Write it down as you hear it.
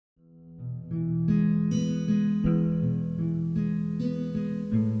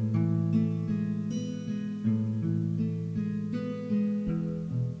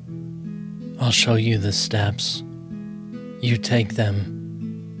I'll show you the steps. You take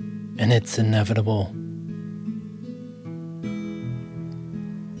them, and it's inevitable.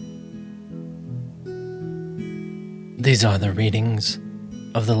 These are the readings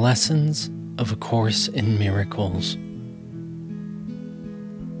of the lessons of A Course in Miracles.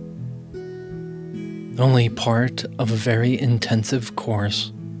 Only part of a very intensive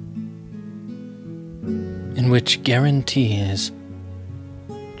course in which guarantees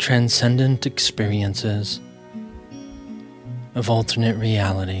transcendent experiences of alternate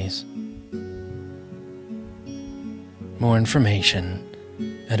realities. More information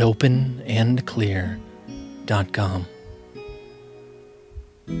at openandclear.com.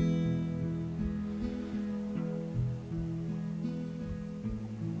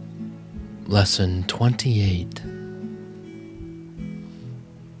 Lesson 28.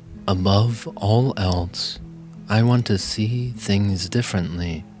 Above all else, I want to see things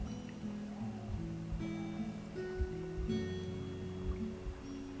differently.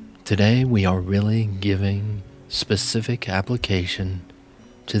 Today we are really giving specific application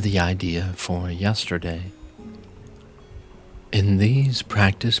to the idea for yesterday. In these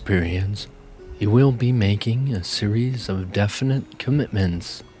practice periods, you will be making a series of definite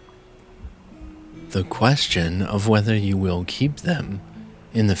commitments. The question of whether you will keep them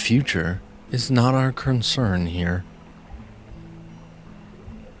in the future is not our concern here.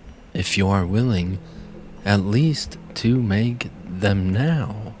 If you are willing at least to make them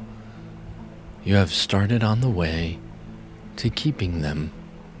now, you have started on the way to keeping them,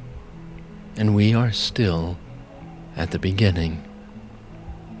 and we are still at the beginning.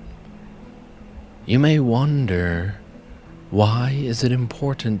 You may wonder, why is it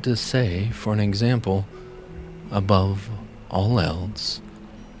important to say, for an example, above all else,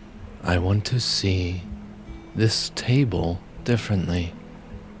 I want to see this table differently?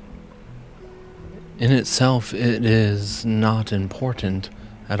 In itself, it is not important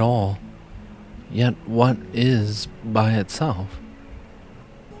at all. Yet what is by itself?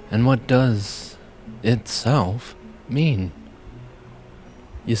 And what does itself mean?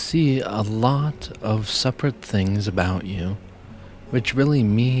 You see a lot of separate things about you, which really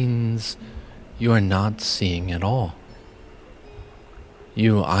means you are not seeing at all.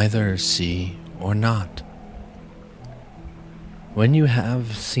 You either see or not. When you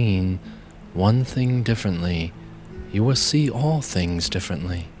have seen one thing differently, you will see all things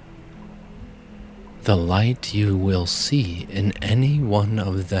differently. The light you will see in any one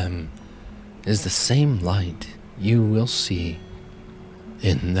of them is the same light you will see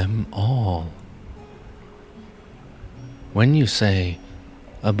in them all. When you say,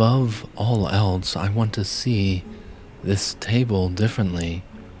 above all else, I want to see this table differently,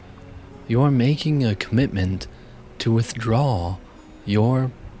 you are making a commitment to withdraw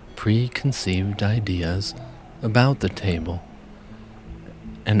your preconceived ideas about the table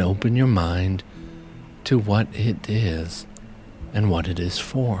and open your mind to what it is and what it is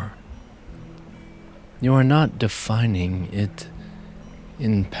for. You are not defining it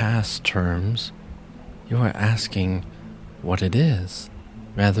in past terms. You are asking what it is,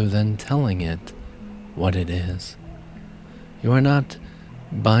 rather than telling it what it is. You are not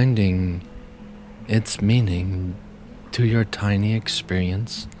binding its meaning to your tiny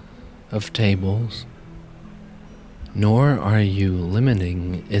experience of tables, nor are you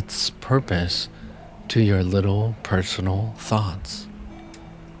limiting its purpose to your little personal thoughts.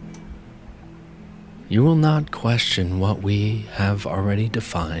 You will not question what we have already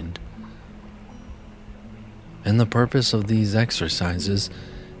defined. And the purpose of these exercises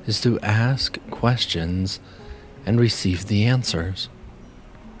is to ask questions and receive the answers.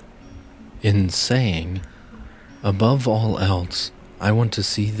 In saying, above all else, I want to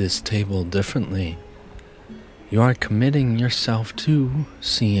see this table differently, you are committing yourself to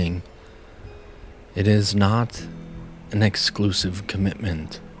seeing. It is not an exclusive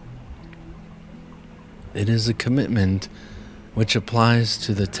commitment. It is a commitment which applies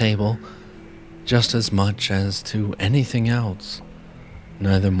to the table just as much as to anything else,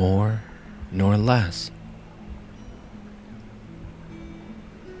 neither more nor less.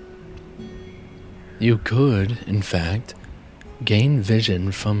 You could, in fact, gain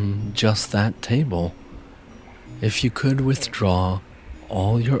vision from just that table if you could withdraw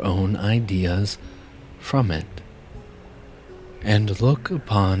all your own ideas from it and look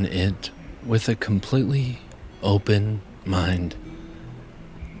upon it with a completely open mind.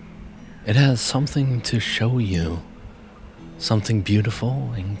 It has something to show you, something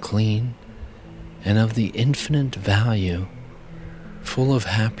beautiful and clean and of the infinite value, full of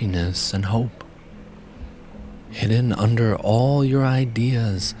happiness and hope. Hidden under all your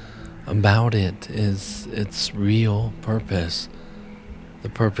ideas about it is its real purpose, the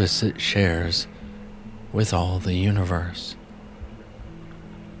purpose it shares with all the universe.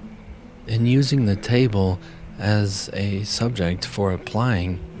 In using the table as a subject for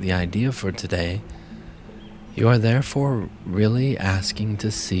applying the idea for today, you are therefore really asking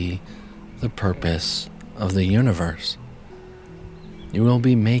to see the purpose of the universe. You will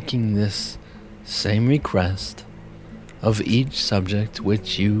be making this same request of each subject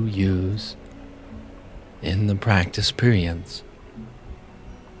which you use in the practice periods.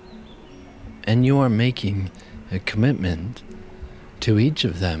 And you are making a commitment to each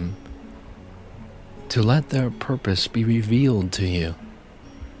of them to let their purpose be revealed to you,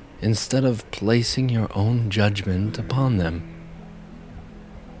 instead of placing your own judgment upon them.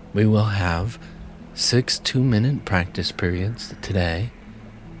 We will have 6 2-minute practice periods today,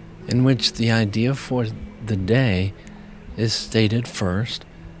 in which the idea for the day is stated first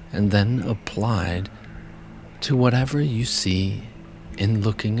and then applied to whatever you see in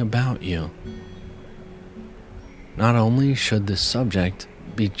looking about you. Not only should the subject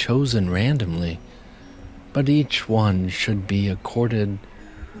be chosen randomly, but each one should be accorded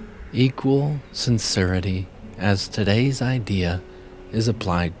equal sincerity as today's idea is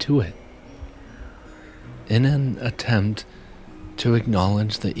applied to it, in an attempt to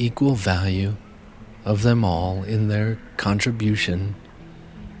acknowledge the equal value of them all in their contribution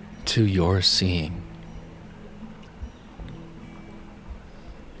to your seeing.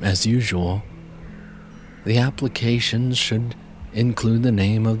 As usual, the applications should include the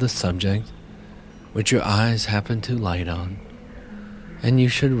name of the subject which your eyes happen to light on, and you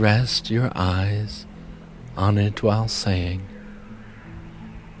should rest your eyes on it while saying,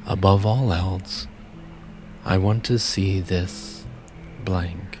 "Above all else, I want to see this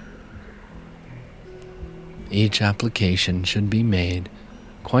blank." Each application should be made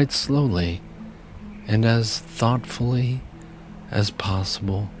quite slowly and as thoughtfully as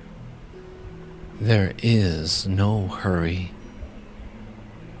possible. There is no hurry